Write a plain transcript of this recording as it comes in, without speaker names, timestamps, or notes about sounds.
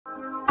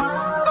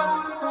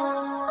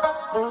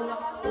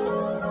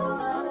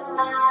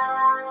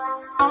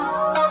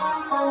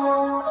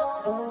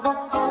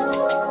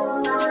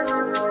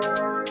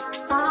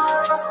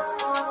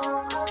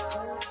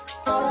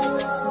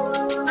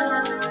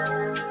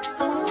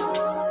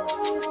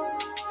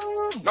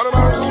I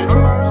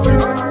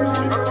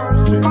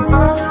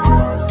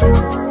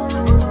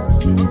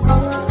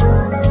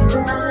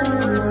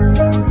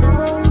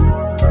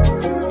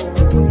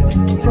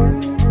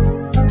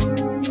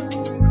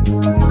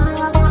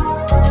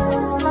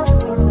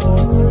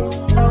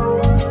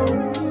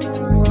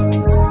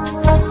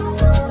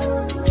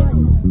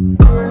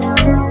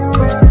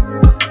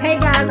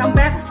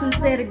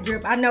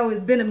know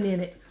it's been a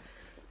minute.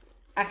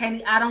 I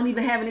don't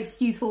even have an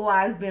excuse for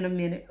why it's been a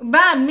minute.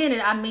 By a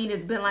minute, I mean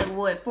it's been like,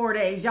 what, 4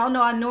 days. Y'all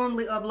know I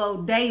normally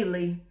upload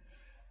daily,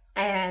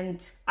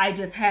 and I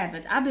just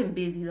haven't. I've been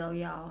busy though,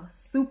 y'all.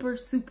 Super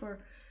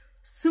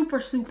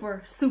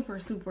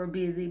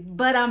busy.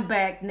 But I'm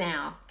back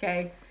now,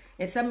 okay?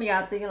 And some of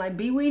y'all thinking like,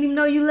 B, we didn't even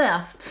know you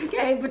left,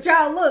 okay? But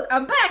y'all, look,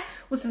 I'm back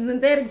with some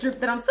synthetic drip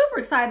that I'm super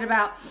excited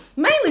about,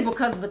 mainly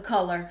because of the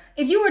color.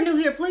 If you are new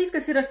here, please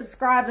consider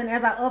subscribing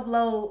as I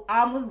upload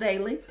almost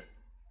daily.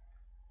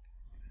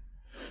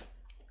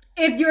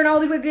 If you're an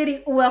oldie but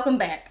goodie, welcome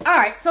back. All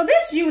right, so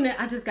this unit,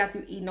 I just got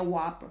through eating a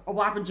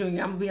Whopper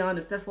Junior. I'm gonna be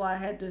honest, that's why I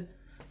had to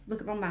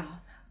look at my mouth.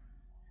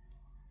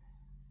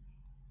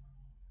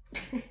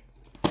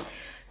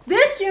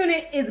 This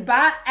unit is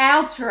by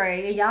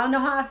Outre, and y'all know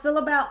how I feel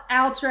about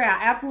Outre.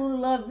 I absolutely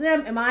love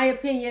them. In my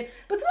opinion,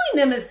 between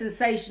them is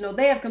sensational.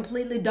 They have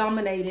completely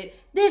dominated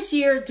this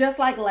year, just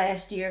like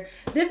last year.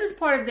 This is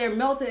part of their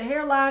Melted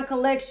Hairline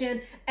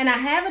collection, and I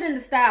have it in the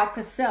style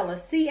CASELLA,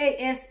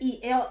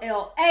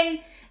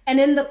 C-A-S-E-L-L-A, and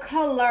in the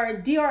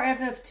color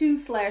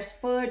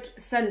DRFF2/Fudge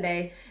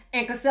Sunday.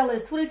 And CASELLA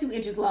is 22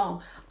 inches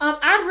long.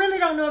 I really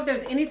don't know if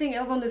there's anything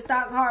else on the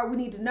stock card we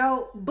need to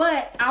know,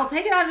 but I'll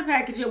take it out of the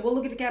packaging. We'll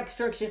look at the cap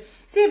construction,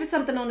 see if it's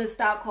something on this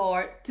stock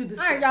card to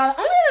discuss. All right, y'all.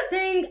 Only other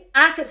thing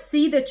I could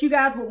see that you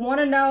guys would want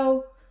to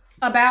know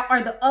about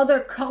are the other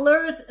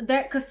colors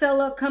that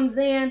CASELLA comes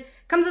in.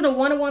 Comes in a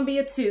 1, a 1B,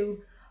 a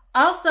 2.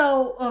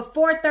 Also, a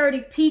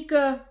 430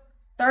 Pica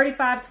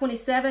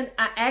 3527.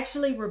 I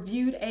actually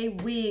reviewed a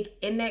wig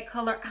in that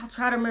color. I'll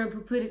try to remember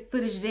to put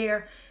footage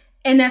there.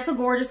 And that's a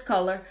gorgeous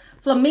color.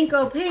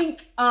 Flamingo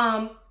pink.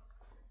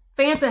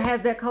 Fanta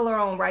has that color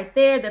on right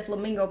there, that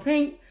flamingo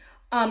pink.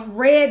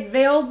 Red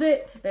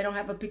velvet. They don't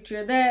have a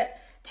picture of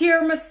that.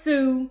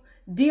 Tiramisu.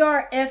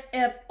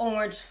 DRFF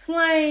orange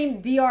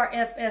flame.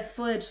 DRFF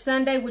fudge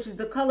sundae, which is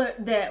the color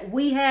that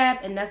we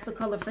have. And that's the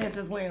color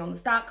Fanta's wearing on the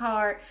stock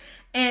card.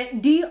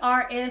 And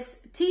DRS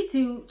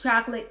T2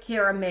 chocolate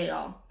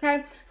caramel.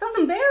 Okay. So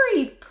some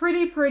very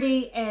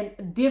pretty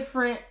and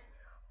different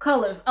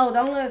colors. Oh, the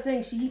only other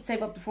thing, she heat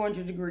safe up to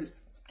 400 degrees.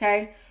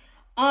 Okay.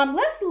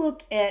 Let's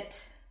look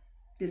at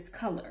this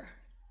color.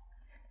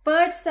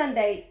 Fudge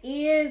Sundae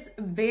is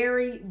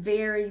very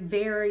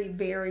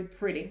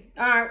pretty.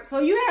 All right. So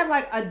you have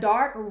like a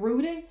dark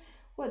rooting.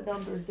 What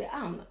number is that? I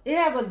don't know. It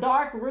has a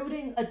dark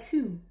rooting, a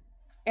 2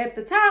 at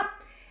the top.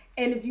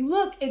 And if you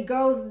look, it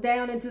goes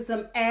down into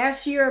some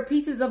ashier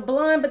pieces of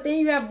blonde, but then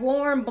you have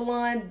warm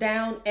blonde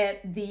down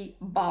at the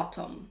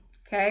bottom.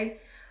 Okay.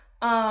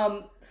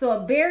 So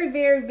a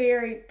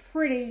very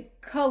pretty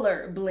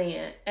color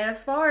blend.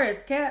 As far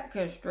as cap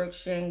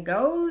construction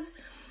goes,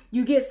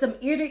 you get some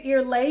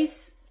ear-to-ear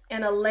lace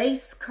and a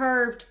lace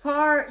curved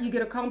part. You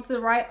get a comb to the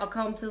right, a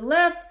comb to the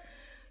left.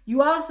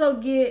 You also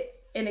get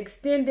an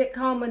extended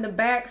comb in the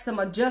back, some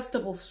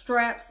adjustable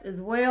straps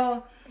as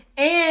well.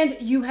 And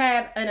you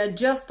have an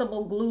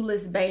adjustable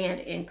glueless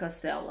band in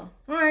CASELLA.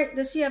 All right,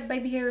 does she have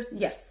baby hairs?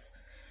 Yes.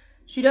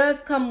 She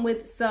does come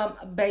with some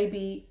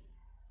baby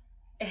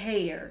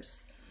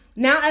hairs.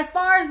 Now, as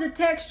far as the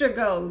texture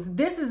goes,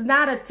 this is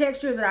not a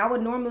texture that I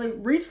would normally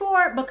reach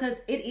for because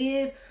it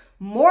is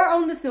more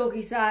on the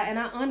silky side, and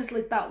I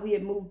honestly thought we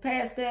had moved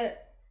past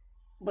that,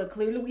 but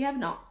clearly we have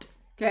not.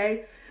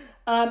 Okay.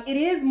 It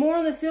is more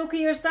on the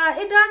silkier side.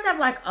 It does have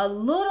like a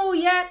little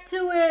yak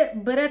to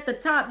it, but at the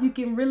top you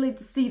can really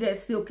see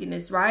that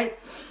silkiness, right?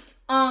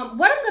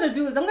 What I'm gonna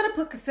do is I'm gonna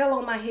put CASELLA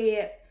on my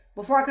head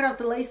before I cut off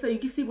the lace so you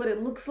can see what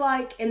it looks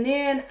like, and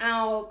then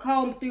I'll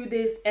comb through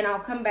this and I'll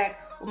come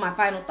back with my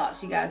final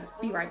thoughts, you guys.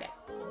 Be right back.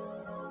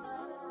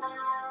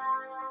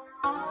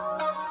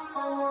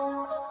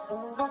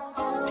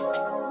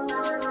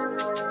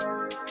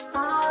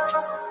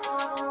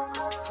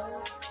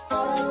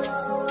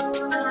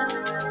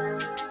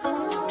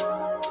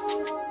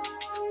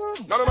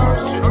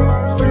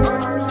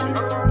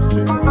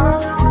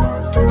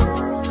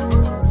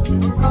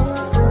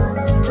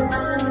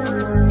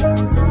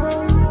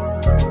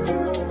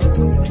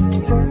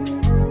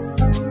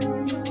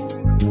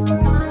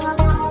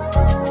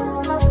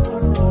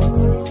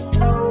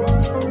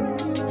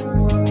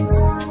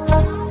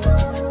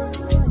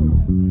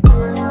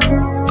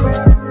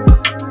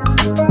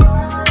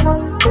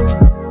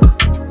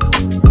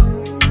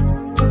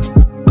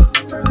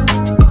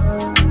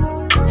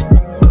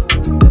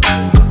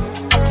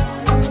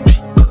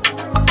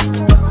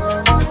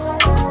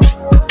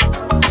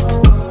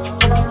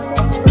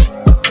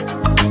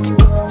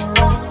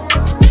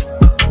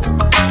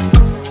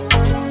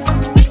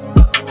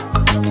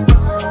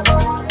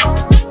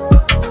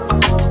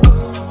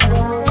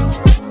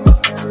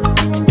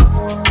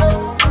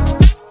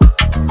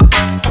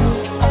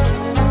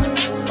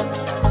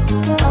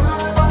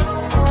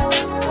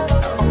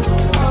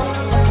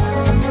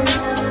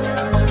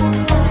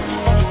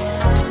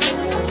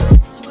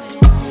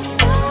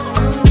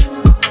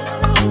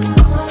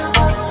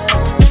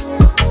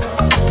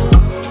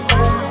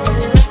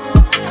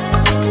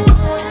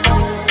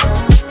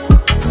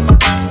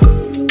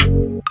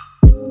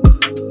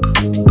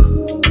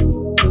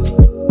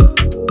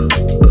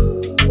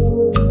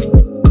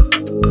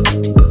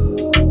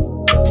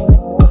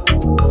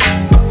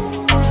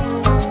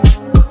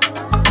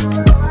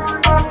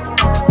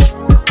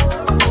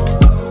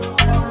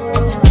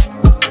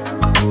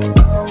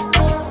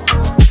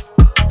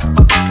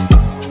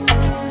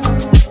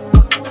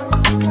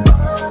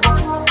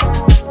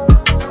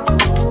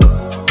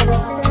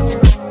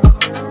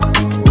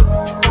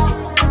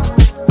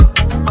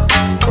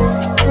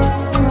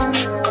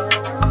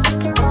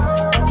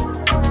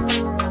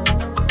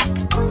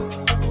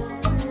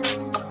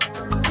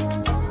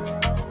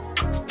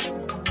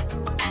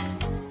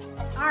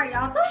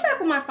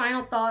 my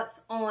final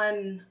thoughts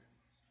on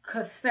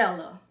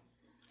CASELLA.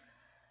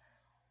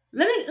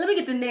 Let me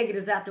get the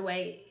negatives out the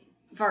way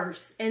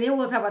first, and then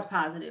we'll talk about the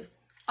positives.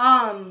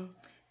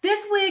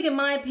 This wig, in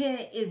my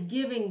opinion, is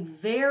giving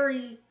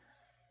very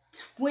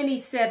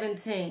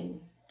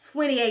 2017,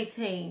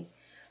 2018.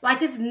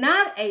 Like, it's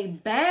not a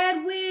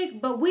bad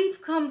wig, but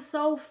we've come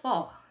so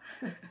far.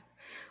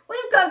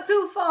 We've come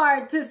too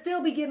far to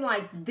still be getting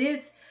like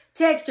this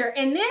texture.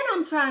 And then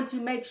I'm trying to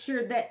make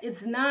sure that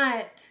it's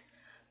not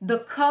the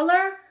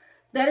color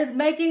that is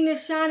making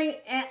this shiny.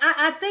 And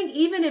I think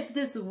even if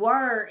this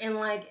were in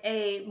like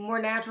a more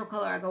natural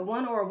color, like a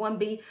 1 or a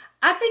 1B,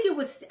 I think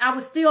I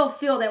would still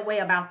feel that way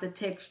about the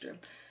texture.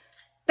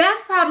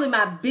 That's probably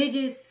my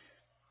biggest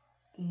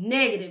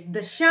negative.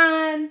 The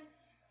shine,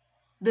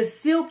 the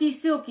silky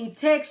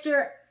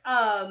texture.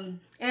 And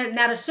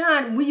now the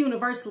shine, we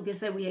universally can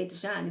say we hate the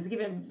shine. It's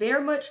giving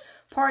very much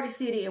Party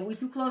City, and we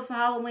too close for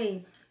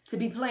Halloween to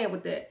be playing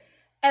with it.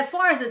 As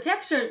far as the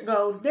texture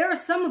goes, there are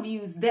some of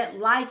you that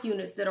like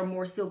units that are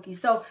more silky.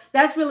 So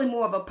that's really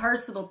more of a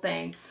personal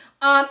thing.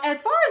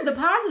 As far as the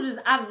positives,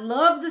 I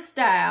love the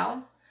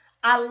style.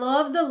 I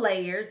love the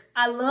layers.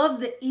 I love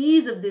the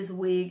ease of this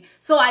wig.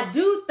 So I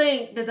do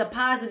think that the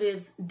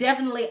positives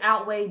definitely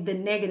outweigh the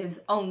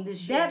negatives on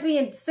this show. That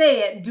being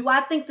said, do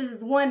I think this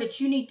is one that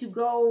you need to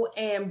go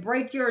and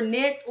break your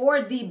neck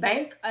or the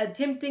bank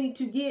attempting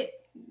to get?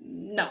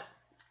 No.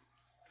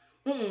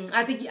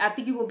 I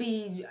think it will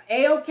be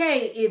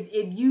a-okay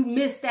if you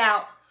missed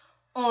out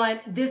on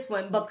this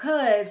one,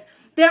 because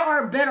there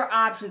are better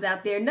options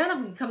out there. None of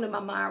them come to my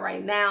mind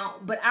right now,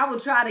 but I will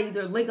try to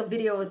either link a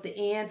video at the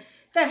end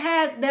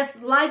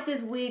that's like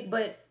this wig,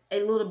 but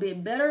a little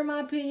bit better in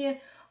my opinion.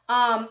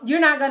 You're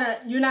not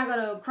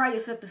gonna cry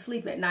yourself to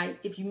sleep at night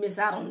if you miss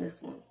out on this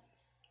one,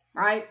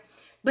 right?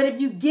 But if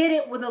you get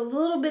it with a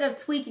little bit of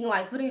tweaking,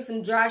 like putting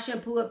some dry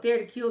shampoo up there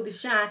to kill the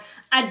shine,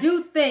 I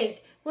do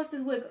think, what's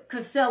this wig?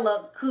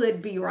 CASELLA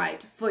could be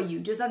right for you.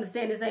 Just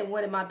understand this ain't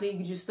one in my opinion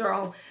you just throw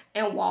on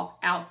and walk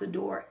out the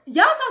door.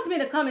 Y'all talk to me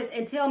in the comments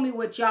and tell me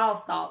what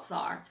y'all's thoughts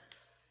are.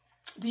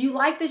 Do you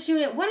like this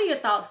unit? What are your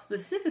thoughts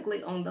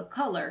specifically on the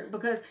color?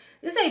 Because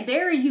it's a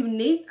very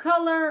unique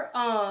color.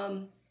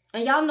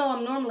 And y'all know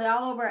I'm normally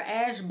all over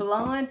ash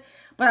blonde.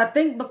 But I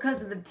think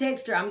because of the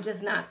texture, I'm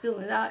just not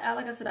feeling it.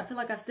 Like I said, I feel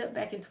like I stepped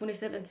back in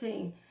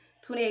 2017,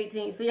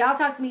 2018. So y'all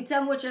talk to me.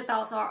 Tell me what your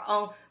thoughts are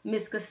on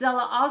Miss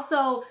CASELLA.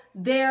 Also,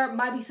 there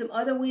might be some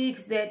other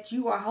wigs that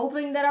you are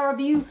hoping that I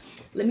review.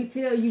 Let me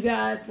tell you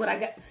guys what I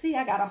got. See,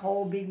 I got a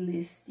whole big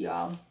list,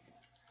 y'all.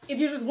 If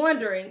you're just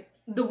wondering,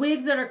 the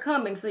wigs that are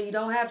coming, so you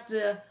don't have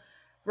to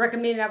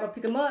recommend it, I'll go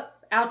pick them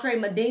up. Outre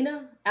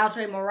Medina,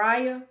 Outre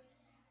Mariah,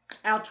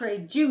 Outre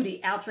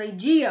Judy, Outre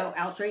Gio,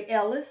 Outre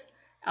Ellis,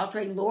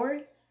 Outre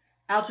Lori,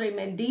 Outre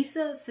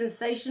Mandisa,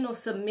 Sensational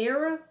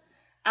Samira,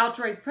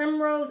 Outre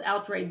Primrose,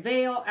 Outre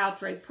Vale,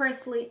 Outre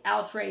Presley,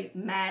 Outre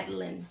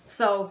Madeline.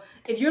 So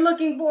if you're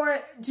looking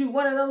forward to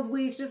one of those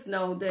wigs, just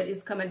know that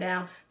it's coming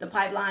down the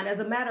pipeline. As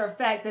a matter of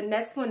fact, the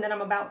next one that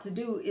I'm about to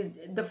do is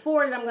the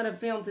 4 that I'm going to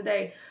film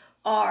today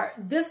are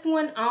this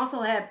one. I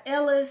also have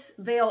Ellis,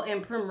 Vale,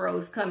 and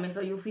Primrose coming,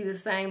 so you'll see the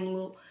same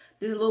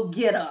little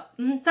get up.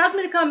 Talk to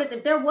me in the comments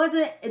if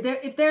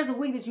there's a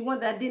wig that you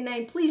want that I didn't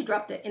name. Please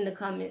drop that in the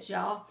comments,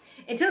 y'all.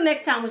 Until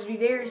next time, which will be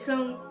very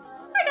soon.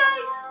 Bye,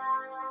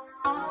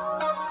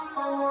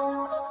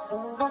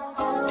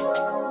 guys.